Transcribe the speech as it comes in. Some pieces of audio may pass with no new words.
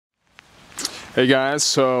Hey guys,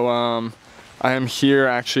 so I am here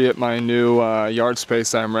actually at my new yard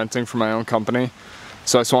space that I'm renting for my own company.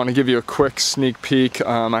 So I just want to give you a quick sneak peek.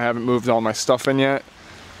 I haven't moved all my stuff in yet,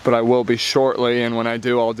 but I will be shortly, and when I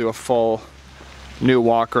do, I'll do a full new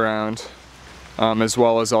walk around, as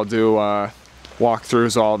well as I'll do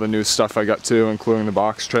walkthroughs of all the new stuff I got too, including the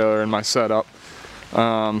box trailer and my setup.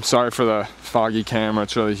 Sorry for the foggy camera,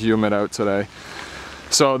 it's really humid out today.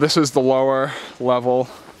 So this is the lower level.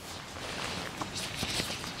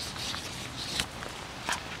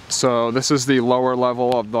 So this is the lower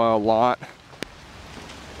level of the lot.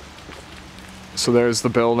 So there's the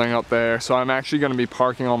building up there. So I'm actually going to be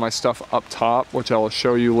parking all my stuff up top, which I will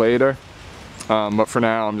show you later. But for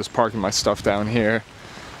now, I'm just parking my stuff down here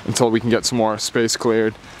until we can get some more space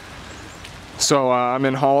cleared. So I'm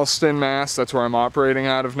in Holliston, Mass. That's where I'm operating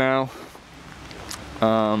out of now.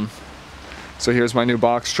 So here's my new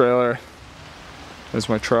box trailer. There's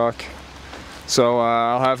my truck. So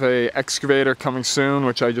I'll have a excavator coming soon,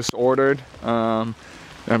 which I just ordered. I'm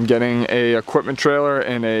getting a equipment trailer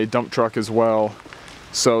and a dump truck as well.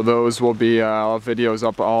 So those will be, I'll have videos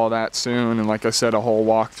up all of that soon. And like I said, a whole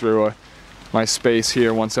walkthrough of my space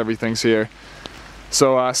here once everything's here.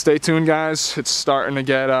 So stay tuned guys, it's starting to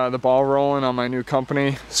get the ball rolling on my new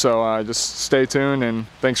company. So just stay tuned and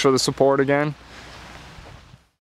thanks for the support again.